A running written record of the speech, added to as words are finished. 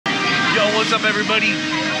Yo, what's up everybody?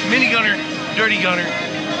 Minigunner, Dirty Gunner.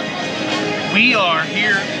 We are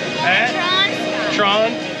here at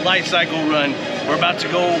Tron Lightcycle Run. We're about to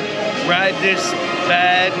go ride this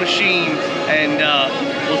bad machine and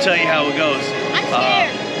we'll tell you how it goes. I'm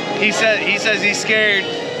scared. He says he's scared.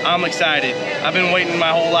 I'm excited. I've been waiting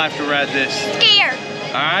my whole life to ride this. Scared.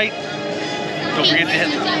 Alright? Don't forget to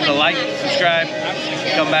hit the like, subscribe,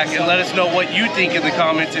 come back and let us know what you think in the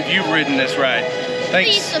comments if you've ridden this ride.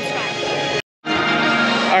 Thanks. Please subscribe.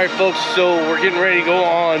 Alright folks, so we're getting ready to go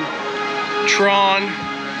on Tron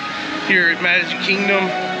here at Magic Kingdom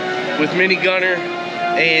with Minigunner,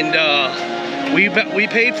 and we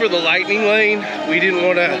paid for the lightning lane. We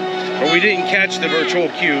didn't catch the virtual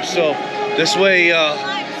queue, so this way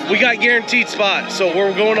we got guaranteed spots, so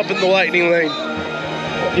we're going up in the lightning lane.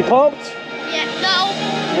 You pumped? Yeah, no.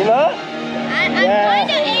 You're not? I'm kinda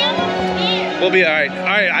am. We'll be alright.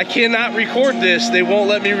 Alright, I cannot record this. They won't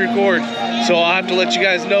let me record. So I'll have to let you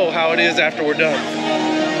guys know how it is after we're done.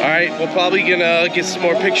 Alright, we're probably gonna get some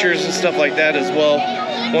more pictures and stuff like that as well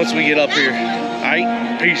once we get up here.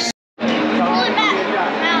 Alright, peace. Pull it back.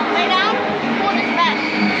 Now, lay down. Pull it back.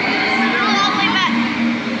 Pull it all the way back.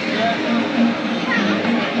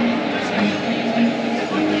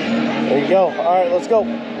 There you go. Alright, let's go.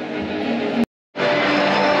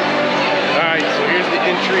 Alright, so here's the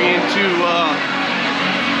entry into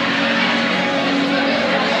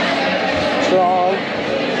Tron.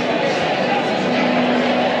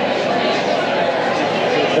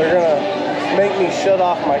 They're gonna make me shut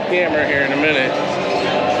off my camera here in a minute.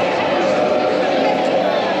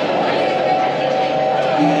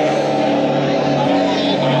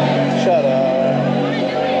 Shut up.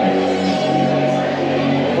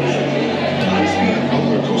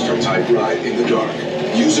 Roller coaster type ride in the dark.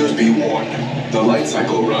 Users be warned. The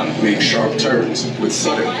Lightcycle Run makes sharp turns with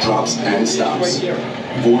sudden drops and stops.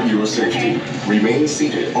 For your safety, remain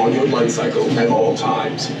seated on your Lightcycle at all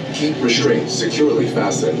times. Keep restraints securely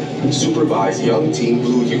fastened. Supervise young Team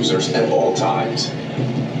Blue users at all times.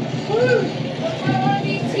 Hold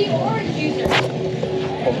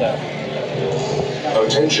that.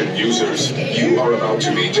 Attention users, you are about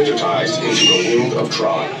to be digitized into the world of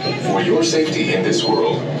Tron. For your safety in this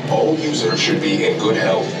world, all users should be in good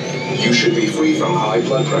health. You should be free from high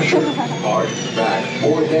blood pressure, heart, back,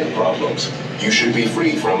 or head problems. You should be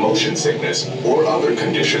free from motion sickness or other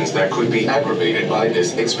conditions that could be aggravated by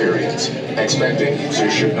this experience. Expectant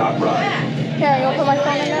users should not ride. Here, you want to put my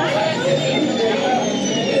phone in there?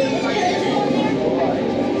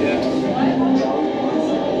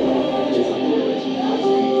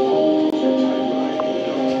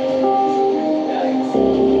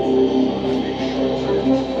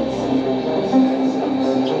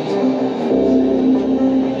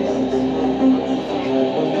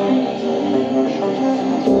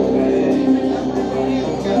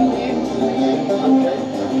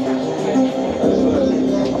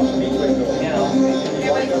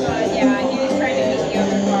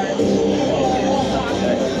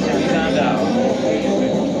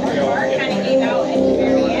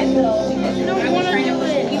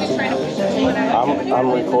 I'm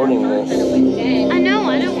recording this. I know,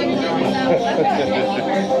 I don't want to.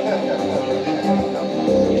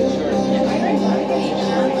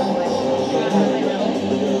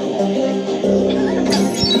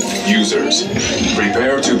 Users,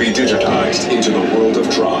 prepare to be digitized into the world of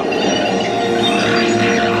Tron. Please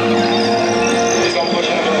don't push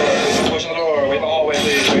in the door. Don't push in the door. Wait in the hallway,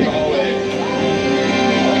 please. Wait in the hallway.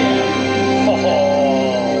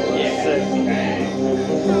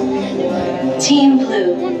 Team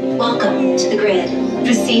Blue, welcome to the grid.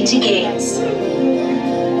 Proceed to gates.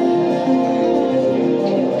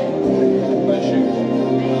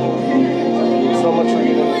 So much for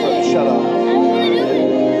you to shut up.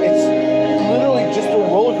 It's literally just a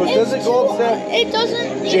roller coaster. Does it go up that? It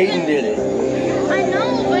doesn't. Jaden did it. I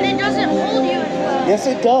know, but it doesn't hold you. Yes,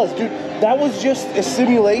 it does, dude. That was just a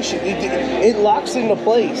simulation. It locks into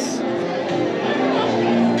place.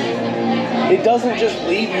 It doesn't just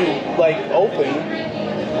leave you like open.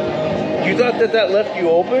 You thought that left you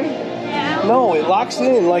open? Yeah. No, it locks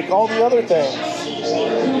in like all the other things. If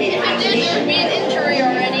it did be an injury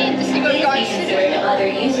already, this thing would have gone To other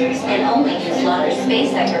users and only use locker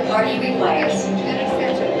space that your party requires.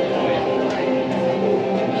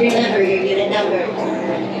 Remember your unit number.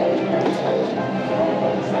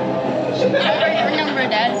 Your number,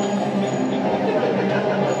 Dad.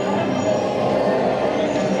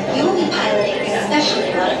 You will be piloting a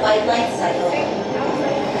specially modified Lightcycle.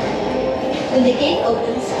 When the gate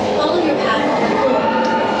opens, follow your path on the floor.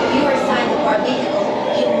 If you are assigned the park vehicle,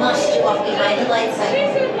 you must walk behind the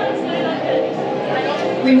Lightcycle.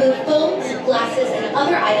 Remove phone, boxes and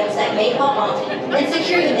other items that may fall off and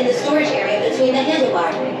secure them in the storage area between the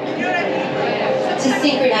handlebar. To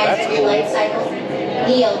synchronize with your light cycle,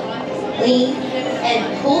 kneel, lean,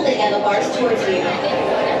 and pull the handlebars towards you.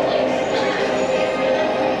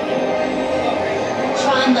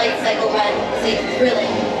 Tron Lightcycle Run is a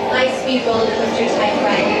thrilling, high-speed roller coaster type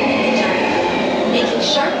ride in China, making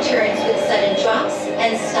sharp turns with sudden drops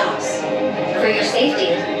and stops. For your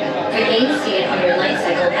safety, remain seated on your light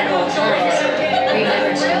cycle at all times.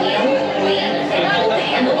 Remember to kneel, lean, and pull the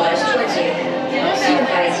handlebars towards you.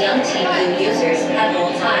 Supervise young Team Blue users at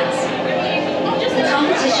all times. The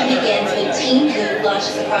competition begins when Team Blue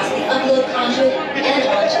launches across the upload conduit and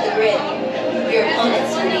onto the grid. Your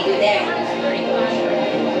opponents will meet you there.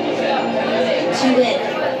 To win,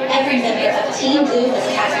 every member of Team Blue must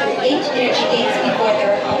cast with 8 energy gates before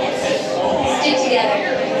their opponents. Stick together.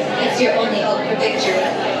 It's your only hope for victory.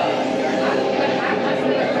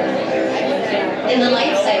 In the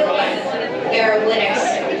light cycle run, there are winners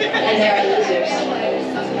and there are losers.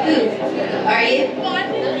 Who are you?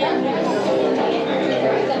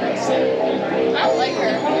 I don't like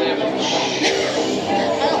her.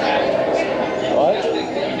 What?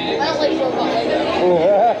 I don't like robots.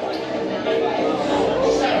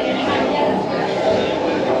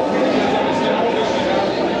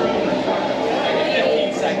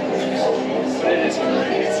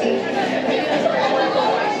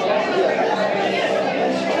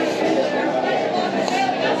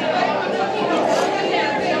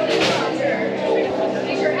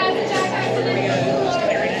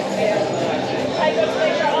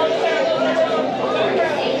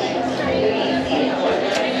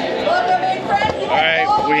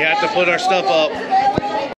 To put our stuff up.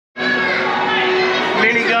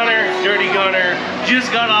 Minigunner, Dirty Gunner,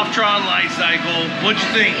 just got off Tron Lightcycle. What'd you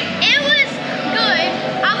think? It was good.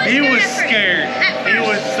 He was scared. He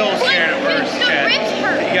was so scared at first. The ribs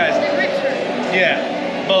hurt. You guys, The ribs hurt. yeah,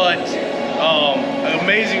 but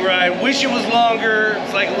amazing ride. Wish it was longer.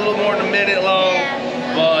 It's like a little more than a minute long,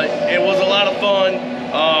 but it was a lot of fun.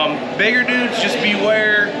 Bigger dudes, just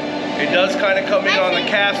beware. It does kind of come in on the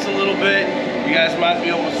calves a little bit. You guys might be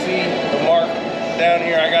able to see the mark down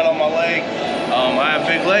here I got on my leg. I have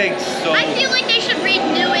big legs, so I feel like they should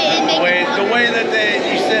redo it and make it the way that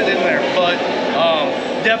you said in there. But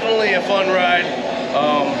definitely a fun ride.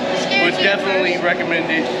 Would definitely recommend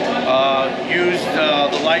it. Use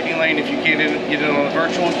the lightning lane if you can't get it on the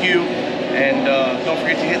virtual queue. And don't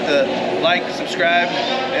forget to hit the like, subscribe,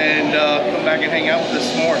 and come back and hang out with us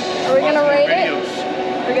some more. Are we gonna rate it?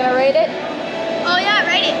 We're gonna rate it? Oh yeah,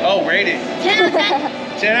 rate it. Oh, rate it. 10 out of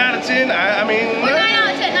 10. 10 out of 10. I mean, Or 9 out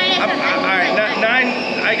of 10. 9 out of 10. all right, 9.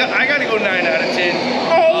 I gotta go 9 out of 10.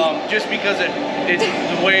 Hey. Just because it's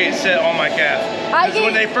the way it's set on my calf.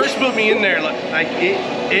 When they first put me in there, like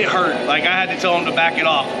it hurt. Like I had to tell them to back it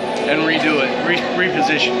off and redo it,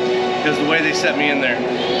 reposition, because the way they set me in there.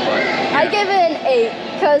 But, yeah. I give it an 8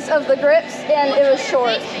 because of the grips and it was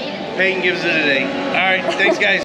short. Peyton gives it an 8. All right, thanks guys.